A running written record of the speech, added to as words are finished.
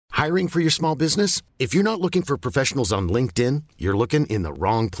Hiring for your small business? If you're not looking for professionals on LinkedIn, you're looking in the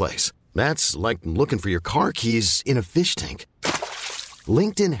wrong place. That's like looking for your car keys in a fish tank.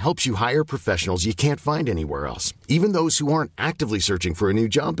 LinkedIn helps you hire professionals you can't find anywhere else, even those who aren't actively searching for a new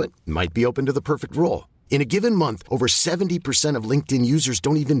job but might be open to the perfect role. In a given month, over 70% of LinkedIn users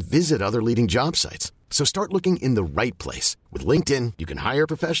don't even visit other leading job sites. So start looking in the right place. With LinkedIn, you can hire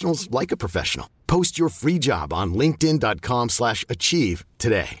professionals like a professional. Post your free job on linkedin.com/achieve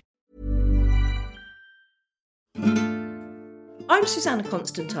today. I'm Susanna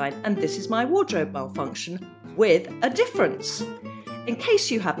Constantine, and this is my wardrobe malfunction with a difference. In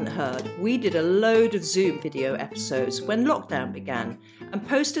case you haven't heard, we did a load of Zoom video episodes when lockdown began and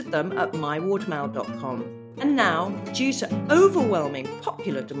posted them at mywardmal.com. And now, due to overwhelming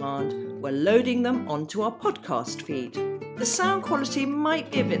popular demand, we're loading them onto our podcast feed. The sound quality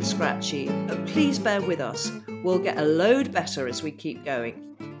might be a bit scratchy, but please bear with us. We'll get a load better as we keep going.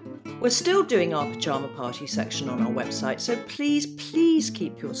 We're still doing our pyjama party section on our website, so please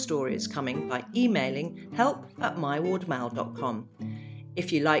keep your stories coming by emailing help@mywardmal.com.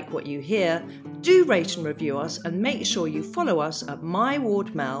 If you like what you hear, do rate and review us and make sure you follow us at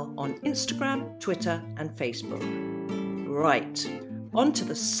mywardmal on Instagram, Twitter and Facebook. Right, on to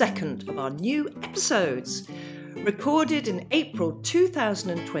the second of our new episodes. Recorded in April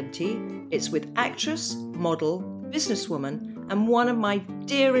 2020, it's with actress, model, businesswoman and one of my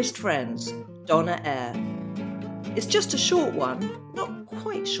dearest friends, Donna Eyre. It's just a short one, not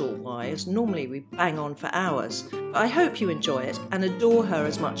quite short-wise, normally we bang on for hours, but I hope you enjoy it and adore her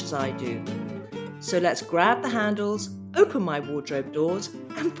as much as I do. So let's grab the handles, open my wardrobe doors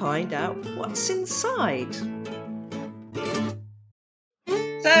and find out what's inside.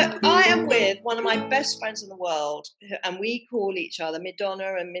 So I am with one of my best friends in the world, and we call each other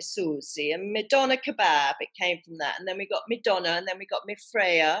Midonna and Miss Susie. And Midonna Kebab, it came from that. And then we got Midonna, and then we got Miss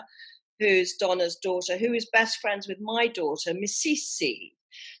Freya, who's Donna's daughter, who is best friends with my daughter, Miss Sisi.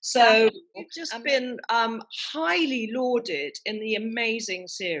 So you've just been highly lauded in the amazing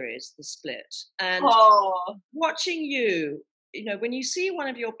series, The Split. And watching you, you know, when you see one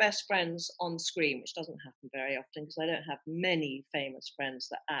of your best friends on screen, which doesn't happen very often because I don't have many famous friends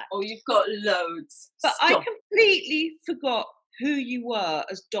that act. Oh, you've got loads. But I completely forgot who you were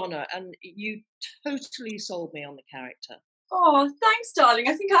as Donna, and you totally sold me on the character. Oh, thanks, darling.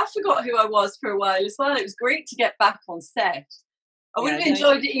 I think I forgot who I was for a while as well. It was great to get back on set. I would have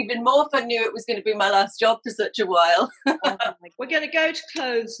enjoyed it even more if I knew it was going to be my last job for such a while. We're going to go to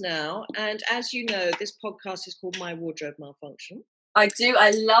clothes now. And as you know, this podcast is called My Wardrobe Malfunction. I do.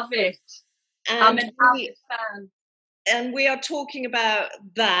 I love it. And I'm an avid fan. And we are talking about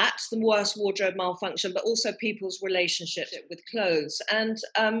that, the worst wardrobe malfunction, but also people's relationship with clothes. And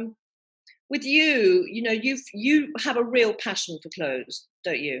with you, you know, you have a real passion for clothes,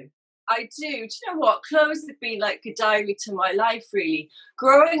 don't you? I do. Do you know what? Clothes have been like a diary to my life, really.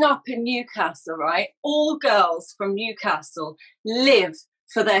 Growing up in Newcastle, right? All girls from Newcastle live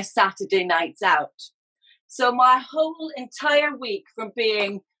for their Saturday nights out. So my whole entire week from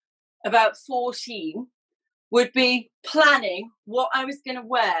being about 14 would be planning what I was going to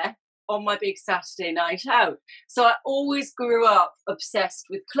wear on my big Saturday night out. So I always grew up obsessed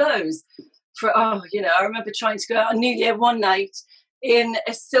with clothes. I remember trying to go out on New Year one night in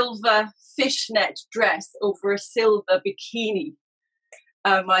a silver fishnet dress over a silver bikini.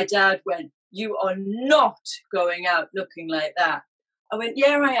 My dad went, "You are not going out looking like that." I went,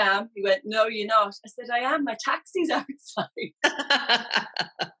 "Yeah, I am." He went, "No, you're not." I said, "I am. My taxi's outside."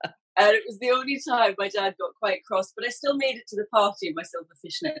 And it was the only time my dad got quite cross, but I still made it to the party in my silver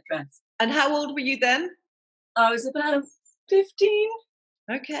fishnet dress. And how old were you then? I was about 15.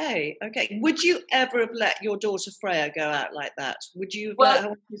 Okay. Would you ever have let your daughter Freya go out like that? Would you have let her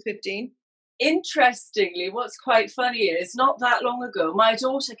when she was 15? Interestingly, what's quite funny is not that long ago, my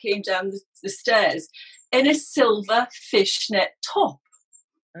daughter came down the stairs in a silver fishnet top.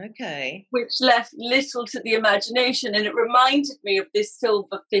 Okay. Which left little to the imagination, and it reminded me of this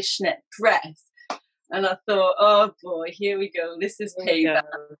silver fishnet dress. And I thought, oh boy, here we go. This is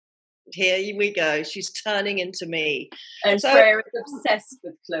payback. Here we go. She's turning into me. And so, Freya is obsessed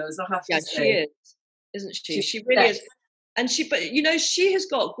with clothes, I have to say. She is, isn't she? She really is. And but you know, she has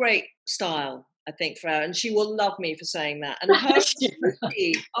got great style, I think, Freya, and she will love me for saying that. And her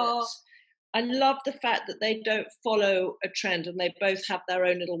I love the fact that they don't follow a trend and they both have their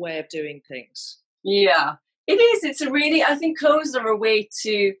own little way of doing things. Yeah, it is. It's I think clothes are a way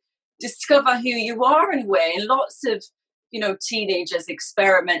to discover who you are in a way. And lots of teenagers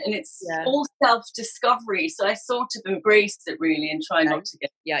experiment, and it's all self-discovery. So I sort of embrace it really and try not to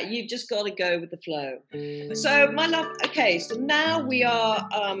get. Yeah, you've just got to go with the flow. So, my love, okay, so now we are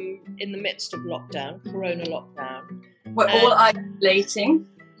in the midst of lockdown, Corona lockdown. We're all isolating.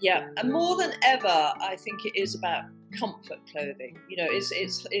 Yeah, and more than ever, I think it is about comfort clothing.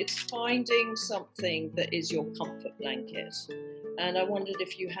 It's finding something that is your comfort blanket. And I wondered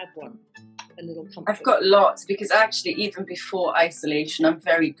if you had one, a little comfort. I've got lots, because actually even before isolation, I'm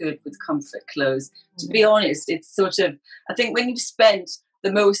very good with comfort clothes. To be honest, it's sort of, I think when you've spent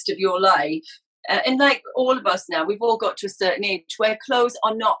the most of your life, and like all of us now, we've all got to a certain age where clothes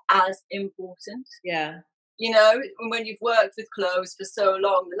are not as important. Yeah. When you've worked with clothes for so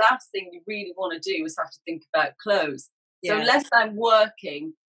long, the last thing you really want to do is have to think about clothes. So unless I'm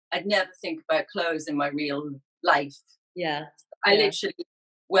working, I'd never think about clothes in my real life. Yeah. I literally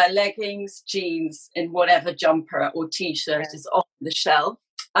wear leggings, jeans, and whatever jumper or T-shirt is on the shelf.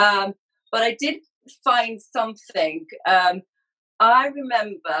 But I did find something. I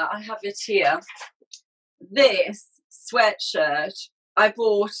remember, I have it here, this sweatshirt I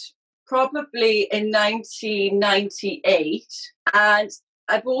bought probably in 1998, and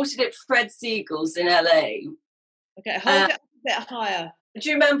I bought it at Fred Siegel's in LA. Okay, hold it up a bit higher. Do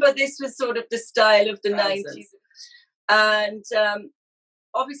you remember this was sort of the style of the 90s? And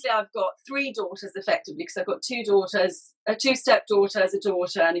obviously I've got 3 daughters effectively, because I've got 2 daughters, 2 stepdaughters, a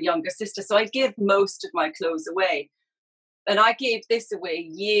daughter and a younger sister. So I give most of my clothes away. And I gave this away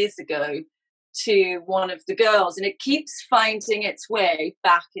years ago to one of the girls, and it keeps finding its way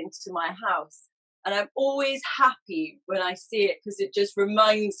back into my house. And I'm always happy when I see it, because it just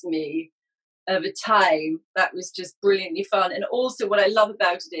reminds me of a time that was just brilliantly fun. And also what I love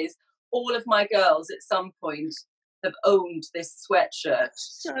about it is all of my girls at some point have owned this sweatshirt.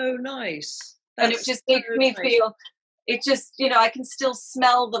 So nice. And it just makes me feel, it just, I can still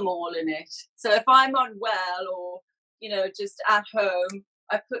smell them all in it. So if I'm unwell or, just at home,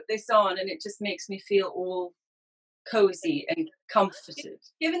 I put this on and it just makes me feel all cozy and comforted.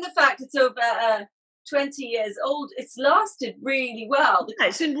 Given the fact it's over 20 years old, it's lasted really well. Yeah,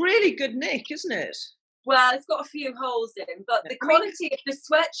 it's in really good nick, isn't it? Well, it's got a few holes in, but the quality of the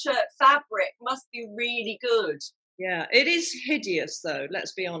sweatshirt fabric must be really good. Yeah, it is hideous though,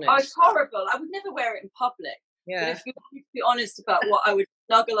 let's be honest. Oh, it's horrible. I would never wear it in public. Yeah. But if you want to be honest about what I would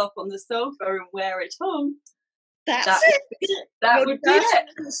snuggle up on the sofa and wear at home, That's it. That would be it.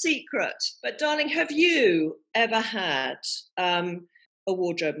 The secret. But darling, have you ever had a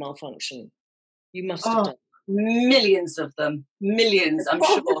wardrobe malfunction? You must have done. Millions of them. Millions, I'm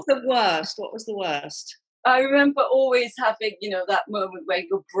sure. What was the worst? I remember always having, that moment where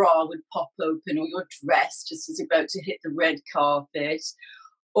your bra would pop open, or your dress just was about to hit the red carpet,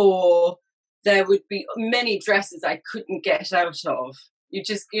 or there would be many dresses I couldn't get out of. You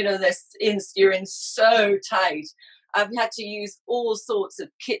just, you're in so tight. I've had to use all sorts of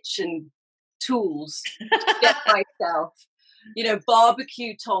kitchen tools to get myself.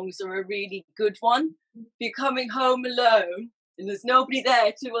 Barbecue tongs are a really good one. If you're coming home alone and there's nobody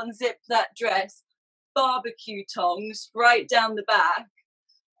there to unzip that dress, barbecue tongs right down the back.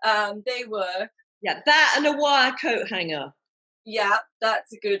 They work. Yeah, that and a wire coat hanger. Yeah,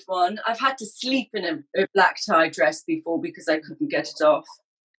 that's a good one. I've had to sleep in a black tie dress before because I couldn't get it off.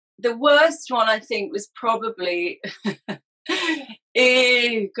 The worst one, I think, was probably,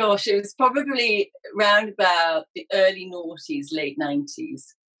 it was probably around about the early noughties, late 90s.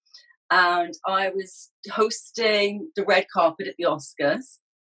 And I was hosting the red carpet at the Oscars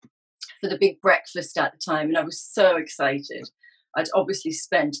for the big breakfast at the time, and I was so excited. I'd obviously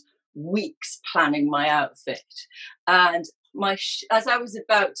spent weeks planning my outfit, and as I was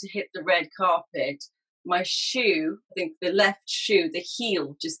about to hit the red carpet, my shoe, I think the left shoe, the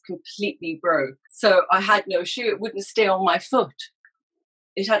heel just completely broke. So I had no shoe. It wouldn't stay on my foot.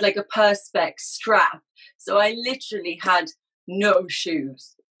 It had like a perspex strap. So I literally had no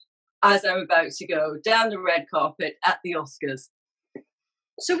shoes as I'm about to go down the red carpet at the Oscars.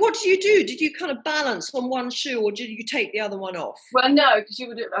 So what did you do? Did you kind of balance on one shoe, or did you take the other one off? Well, no, because I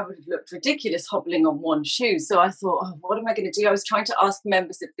would have looked ridiculous hobbling on one shoe. So I thought, what am I going to do? I was trying to ask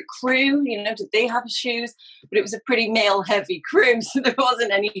members of the crew, did they have shoes? But it was a pretty male-heavy crew, so there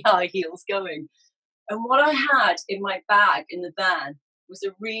wasn't any high heels going. And what I had in my bag in the van was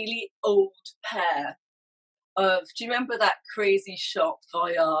a really old pair of, do you remember that crazy shop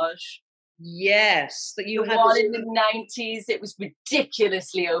Voyage? Yes, that you the had one in the 90s. It was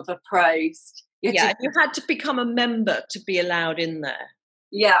ridiculously overpriced. You had to become a member to be allowed in there.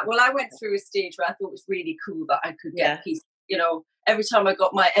 Yeah, well, I went through a stage where I thought it was really cool that I could get pieces, every time I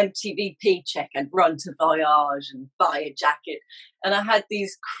got my MTV paycheck, I'd run to Voyage and buy a jacket. And I had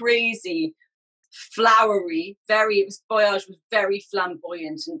these crazy, flowery, Voyage was very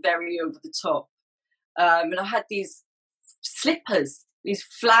flamboyant and very over the top. And I had these slippers, these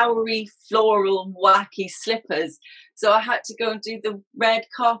flowery, floral, wacky slippers. So I had to go and do the red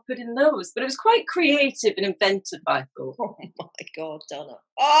carpet in those. But it was quite creative and inventive, I thought. Oh my God, Donna.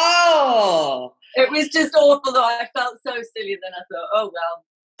 Oh! It was just awful, though. I felt so silly. Then I thought, oh, well,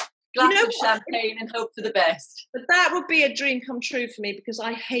 glass of champagne and hope for the best. But that would be a dream come true for me, because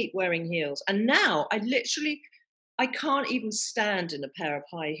I hate wearing heels. And now I can't even stand in a pair of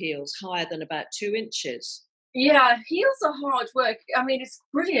high heels higher than about 2 inches. Yeah, heels are hard work. I mean, it's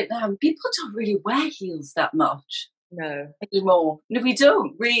brilliant. People don't really wear heels that much. No. Anymore. No, we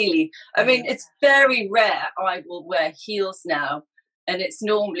don't really. I mean, it's very rare I will wear heels now. And it's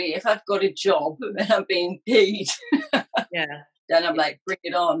normally if I've got a job and I'm being paid, then I'm like, bring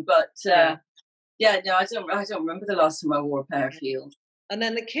it on. But no, I don't remember the last time I wore a pair of heels. And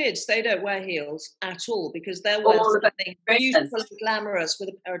then the kids, they don't wear heels at all, because they're wearing something beautiful and glamorous with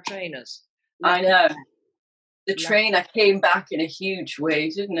a pair of trainers. I know. The trainer came back in a huge way,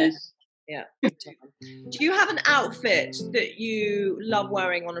 didn't it? Yeah. Do you have an outfit that you love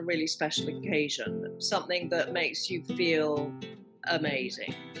wearing on a really special occasion? Something that makes you feel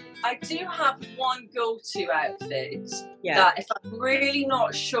amazing? I do have one go-to outfit that if I'm really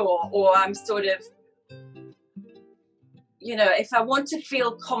not sure, or I'm sort of, if I want to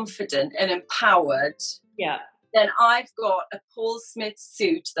feel confident and empowered, then I've got a Paul Smith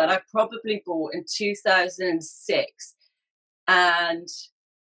suit that I probably bought in 2006. And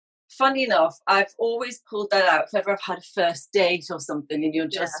funny enough, I've always pulled that out if ever I've had a first date or something and you're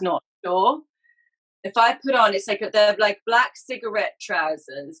just not sure. If I put on, they're like black cigarette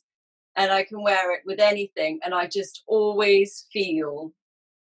trousers, and I can wear it with anything, and I just always feel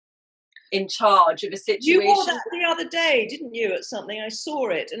in charge of a situation. You wore that the other day, didn't you, at something? I saw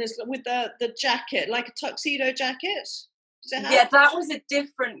it, and it's with the jacket, like a tuxedo jacket. Yeah, that was a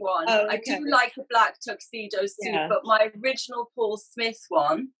different one. Oh, okay. I do like a black tuxedo suit, but my original Paul Smith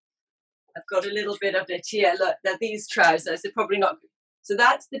one, I've got a little bit of it here. Look, they're these trousers. They're probably not. So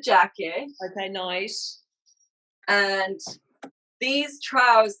that's the jacket. Okay, nice. And these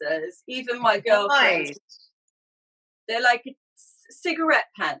trousers, even my girlfriend's, they're like a cigarette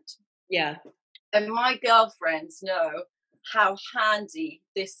pant. Yeah. And my girlfriends know how handy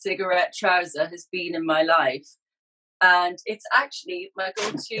this cigarette trouser has been in my life. And it's actually my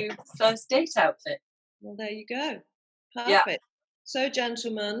go-to first date outfit. Well, there you go. Perfect. Yeah. So,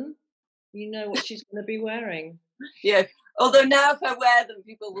 gentlemen, you know what she's going to be wearing. Yeah. Although now if I wear them,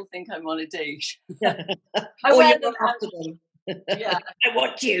 people will think I'm on a date. I wear them after them. Yeah. I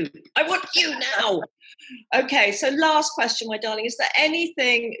want you now. Okay, so last question, my darling. Is there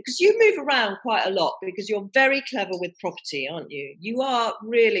anything, because you move around quite a lot, because you're very clever with property, aren't you? You are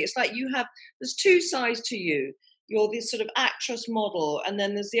really, it's like there's 2 sides to you. You're this sort of actress model, and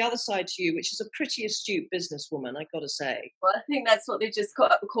then there's the other side to you, which is a pretty astute businesswoman, I got to say. Well, I think that's what they just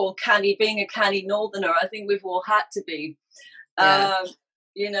call canny, being a canny northerner. I think we've all had to be. Yeah.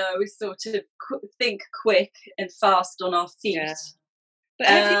 We sort of think quick and fast on our feet. Yeah.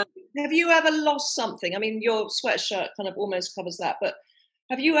 But have you ever lost something? I mean, your sweatshirt kind of almost covers that, but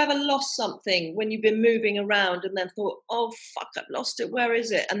have you ever lost something when you've been moving around and then thought, oh, fuck, I've lost it, where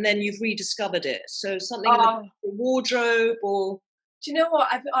is it? And then you've rediscovered it. So something in the wardrobe or... Do you know what?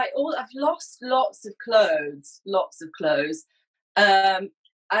 I've lost lots of clothes.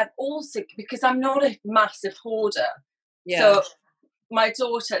 I've also, because I'm not a massive hoarder. Yeah. So my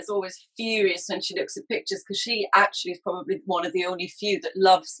daughter is always furious when she looks at pictures, because she actually is probably one of the only few that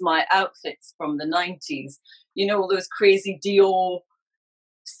loves my outfits from the 90s. You know, all those crazy Dior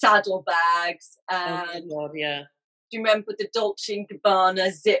saddlebags, and oh God, yeah. Do you remember the Dolce &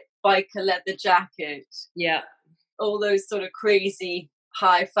 Gabbana zip biker leather jacket? Yeah. All those sort of crazy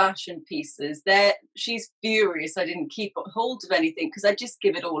high fashion pieces. She's furious I didn't keep hold of anything, because I just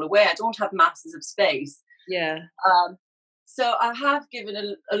give it all away. I don't have masses of space. Yeah. So I have given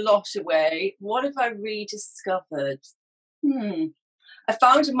a lot away. What have I rediscovered? I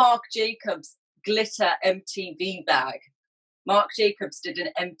found a Marc Jacobs glitter MTV bag. Marc Jacobs did an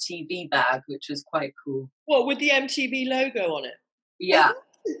MTV bag, which was quite cool. What, with the MTV logo on it? Yeah.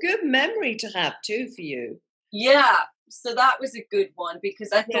 That's a good memory to have too for you. Yeah. So that was a good one,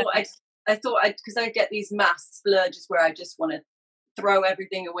 because I thought because I get these mass splurges where I just want to throw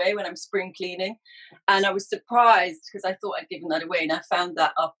everything away when I'm spring cleaning, and I was surprised because I thought I'd given that away, and I found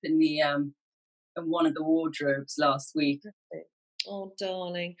that up in the in one of the wardrobes last week. Oh,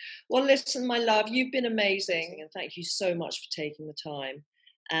 darling. Well, listen, my love, you've been amazing, and thank you so much for taking the time.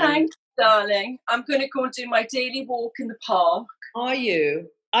 Thanks, darling. I'm going to go and do my daily walk in the park. Are you?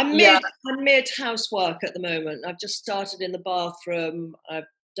 I'm mid housework at the moment. I've just started in the bathroom. I've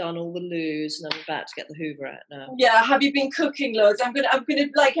done all the loos, and I'm about to get the Hoover out now. Yeah, have you been cooking loads? I'm gonna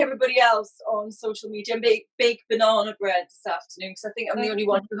like everybody else on social media, bake banana bread this afternoon because I think I'm the only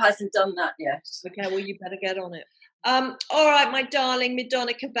one who hasn't done that yet. Okay, well, you better get on it. All right, my darling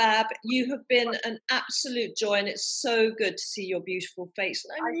Midonna Kebab, you have been an absolute joy, and it's so good to see your beautiful face.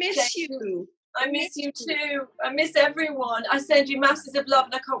 And I miss you. I miss you too. I miss everyone. I send you masses of love,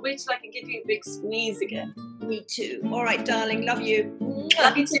 and I can't wait till I can give you a big squeeze again. Me too. All right, darling. Love you.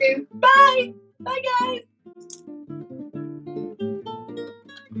 Love you too. Bye. Bye, guys.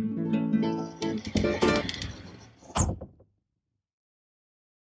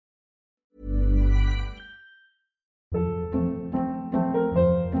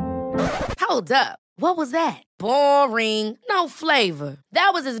 Hold up. What was that? Boring. No flavor.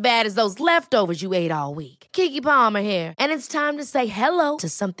 That was as bad as those leftovers you ate all week. Keke Palmer here. And it's time to say hello to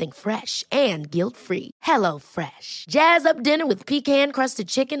something fresh and guilt-free. Hello Fresh. Jazz up dinner with pecan-crusted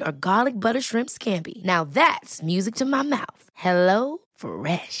chicken or garlic butter shrimp scampi. Now that's music to my mouth. Hello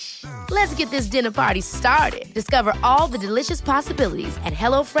Fresh. Let's get this dinner party started. Discover all the delicious possibilities at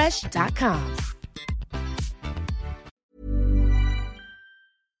HelloFresh.com.